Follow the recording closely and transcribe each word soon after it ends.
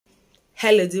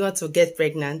Hello, do you want to get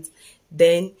pregnant?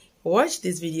 Then watch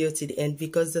this video to the end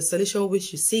because the solution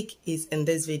which you seek is in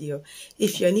this video.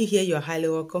 If you're new here, you're highly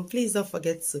welcome. Please don't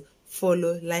forget to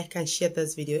follow, like, and share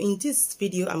this video. In this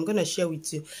video, I'm going to share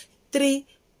with you 3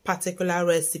 particular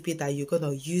recipes that you're going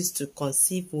to use to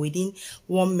conceive within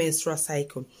 1 menstrual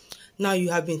cycle. Now, you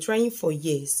have been trying for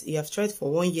years. You have tried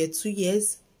for 1 year, 2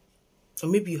 years, or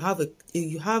maybe you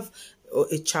have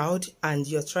a child and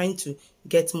you're trying to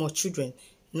get more children.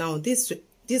 Now, this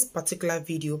particular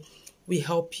video will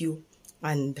help you,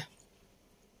 and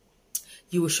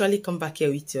you will surely come back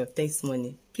here with your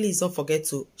testimony. Please don't forget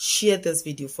to share this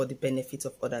video for the benefit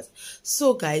of others.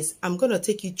 So guys, I'm going to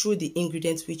take you through the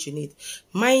ingredients which you need.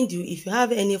 Mind you, if you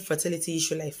have any fertility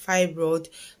issue like fibroid,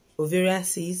 ovarian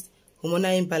cyst,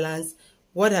 hormonal imbalance,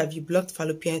 what have you, blocked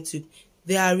fallopian tube,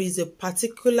 there is a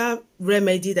particular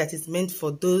remedy that is meant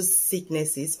for those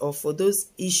sicknesses or for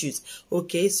those issues.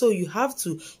 Okay, so you have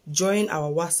to join our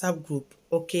WhatsApp group,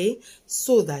 okay,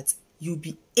 so that you'll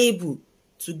be able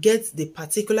to get the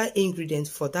particular ingredient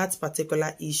for that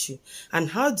particular issue. And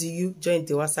how do you join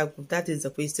the WhatsApp group? That is the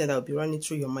question that will be running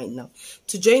through your mind now.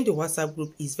 To join the WhatsApp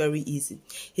group is very easy.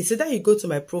 It's either you go to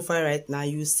my profile right now,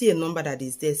 you see a number that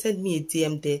is there, send me a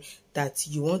DM there that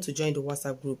you want to join the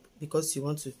WhatsApp group because you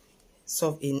want to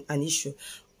solve an issue,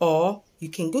 or you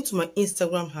can go to my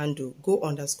Instagram handle,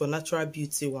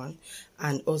 go_naturalbeauty1,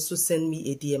 and also send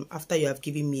me a DM after you have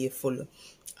given me a follow,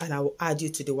 and I will add you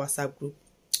to the WhatsApp group.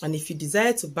 And if you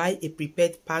desire to buy a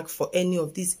prepared pack for any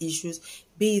of these issues,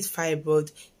 be it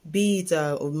fibroid, be it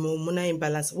hormonal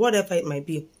imbalance, whatever it might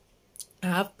be, I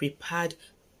have prepared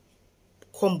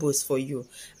combos for you,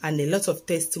 and a lot of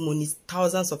testimonies,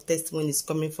 thousands of testimonies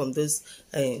coming from those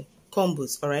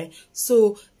combos. All right,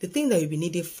 so the thing that you'll be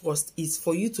needing first is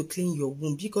for you to clean your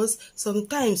womb, because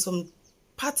sometimes some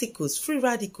particles, free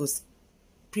radicals,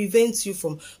 prevents you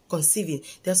from conceiving.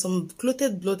 There's some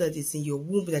clotted blood that is in your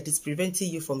womb that is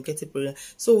preventing you from getting pregnant.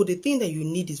 So the thing that you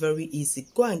need is very easy.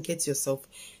 Go and get yourself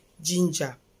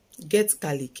ginger, get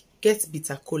garlic, get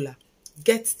bitter kola,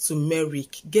 get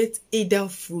turmeric, get Eden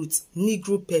fruits,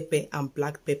 negro pepper, and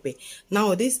black pepper.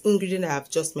 Now, this ingredient I have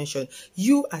just mentioned,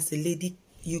 you as a lady,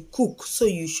 you cook, so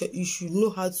you should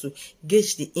know how to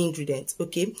gauge the ingredients.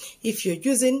 Okay, if you're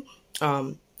using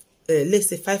let's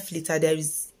say 5 liter, there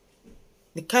is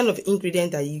the kind of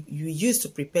ingredient that you use to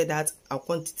prepare that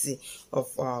quantity of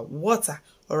water.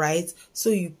 All right, so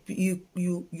you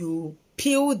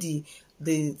peel the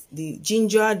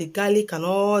ginger, the garlic, and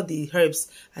all the herbs,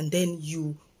 and then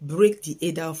you break the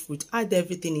Eden fruit, add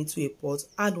everything into a pot,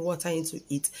 add water into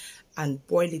it, and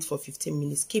boil it for 15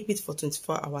 minutes. Keep it for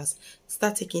 24 hours.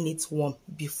 Start taking it warm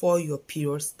before your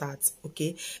period starts.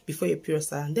 Okay, before your period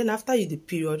starts. And then after the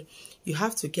period, you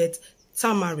have to get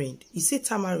tamarind. You see,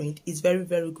 tamarind is very,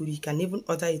 very good. You can even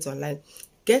order it online.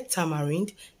 Get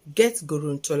tamarind, get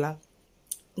gorontola,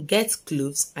 get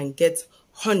cloves, and get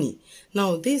honey.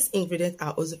 Now, these ingredients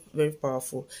are also very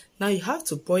powerful. Now, you have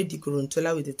to boil the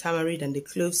gorontola with the tamarind and the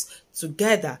cloves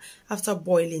together. After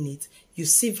boiling it, you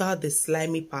sieve out the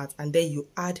slimy part, and then you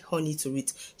add honey to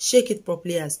it. Shake it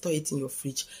properly and store it in your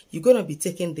fridge. You're going to be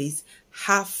taking this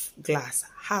half glass.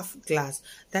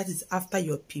 That is after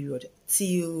your period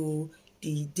till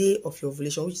the day of your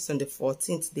ovulation, which is on the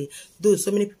 14th day. Though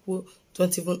so many people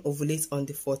don't even ovulate on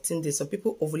the 14th day. Some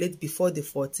people ovulate before the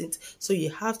 14th. So you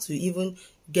have to even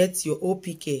get your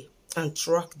OPK and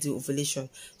track the ovulation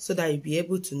so that you'll be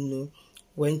able to know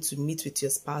when to meet with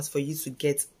your spouse for you to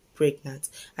get pregnant.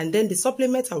 And then the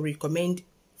supplement I recommend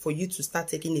for you to start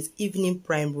taking is evening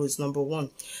primrose, number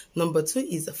 1. Number 2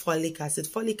 is folic acid.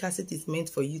 Folic acid is meant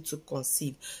for you to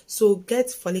conceive. So get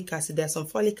folic acid. There's some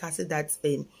folic acid that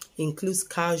includes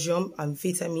calcium and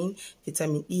vitamin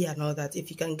E and all that. If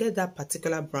you can get that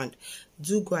particular brand,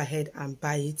 do go ahead and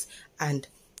buy it and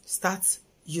start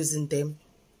using them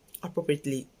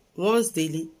appropriately. Once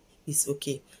daily is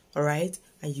okay. All right,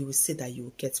 and you will see that you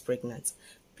will get pregnant.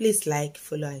 Please like,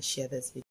 follow, and share this video.